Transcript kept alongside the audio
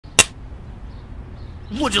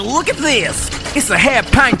Would you look at this? It's a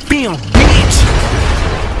half-pint film, bitch!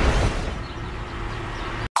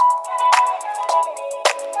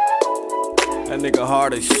 That nigga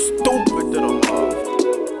hard is stupid to the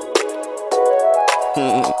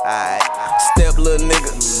Alright. Step, little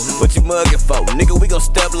nigga. What you mugging for? Nigga, we gon'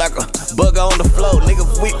 step like a bug on the floor. Nigga,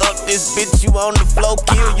 if we up this bitch, you on the floor.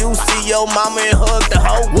 Kill you, see your mama and hug the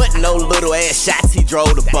hoe. Wasn't no little ass shots, he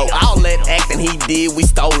drove the boat. All that acting he did, we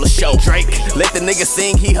stole a show. Drake, let the nigga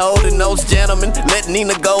sing, he holding those gentlemen. Let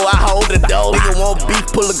Nina go, I hold the dough. Nigga want beef,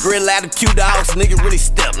 pull a grill out of Q-Dogs. Nigga really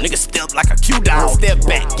step, nigga step like a Q-Dog. Step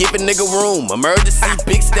back, give a nigga room. Emergency,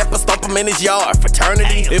 big stepper, stomp him in his yard.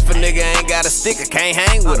 Fraternity, if a nigga ain't got a sticker, can't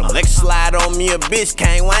hang with him. Lecture slide on me, a bitch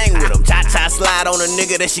can't wang with him. Cha-cha slide on a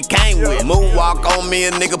nigga that she came with. Moonwalk on me,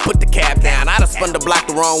 a nigga put the cap down. I done spun the block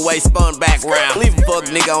the wrong way, spun back round. Leave a fuck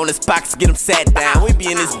nigga on his pockets, get him sat down. We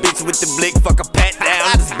be in this bitch with the blick, fuck a pat down.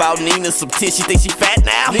 I just bought Nina some tissue, think she fat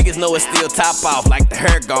now. Niggas know it's still top off like the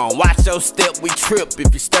hair gone. Watch your step, we trip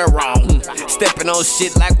if you stir wrong. Stepping on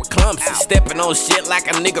shit like we're clumsy. Stepping on shit like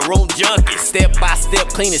a nigga room junkie. Step by step,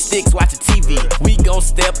 cleaning sticks, watching TV. We gon'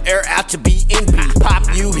 step, air out your BNB. Pop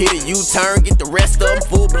you, hit a U-turn, get the rest of them.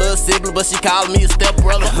 Full blood sibling, but she called me a step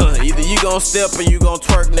brother. Either you gon' step or you gon'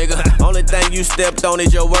 twerk, nigga. Only thing you stepped on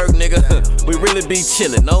is your work, nigga. We really be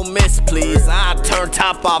chillin', no mess, please. I turn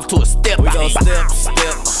top off to a step. We gon' step,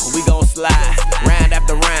 we gon' slide. Round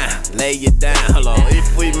after round, lay you down. Hold on,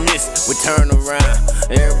 if we miss, we turn around.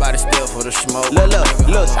 Everybody step for the smoke. Look,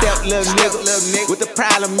 step, little nigga. What the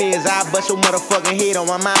problem is, I bust your motherfucking head on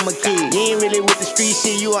my mama kid. You ain't really with the street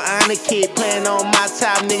shit, you an honor kid. Playing on my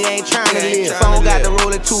top, nigga ain't tryna live. Phone got the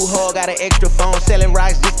roller too hard, got an extra phone. Selling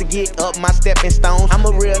rocks just to get up my stepping stones. I'm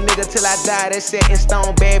a real nigga till I die, that's set in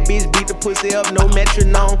stone. Bad bitch beat the pussy up, no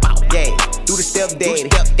metronome. Yeah, do the step daddy.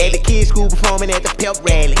 At the kids school performing at the pep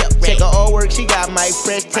rally. Check her all work, she got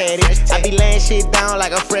MykFresh tatted. I be laying shit down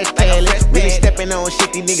like a fresh pallet. Really stepping on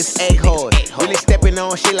shit, these niggas act hard. Really stepping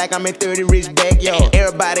on shit like I'm in 30 rich backyard.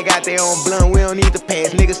 Everybody got their own blunt, we don't need the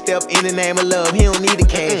pass. Nigga step in the name of love, he don't need the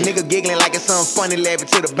cash. Nigga giggling like it's something funny, laughing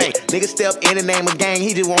to the bank. Nigga step in the name of gang,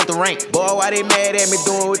 he just want the rank. Boy, why they mad at me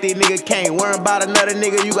doing what these niggas can't? Worry about another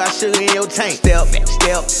nigga, you got sugar in your tank. Step,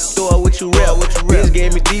 throw it what you rep. Bitch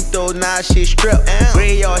gave me deep throat, now shit strip.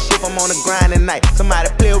 Graveyard shit, I'm on the grind tonight. Somebody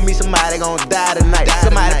play with me, somebody gon' die tonight.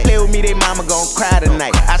 Somebody play with me, they mama gon' cry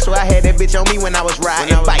tonight. I swear I had that bitch on me when I was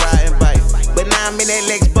riding bikes. But now I'm in that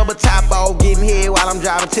Lex bubble top off, getting head while I'm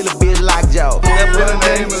driving till the bitch lockjaw.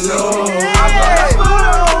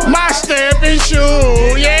 My step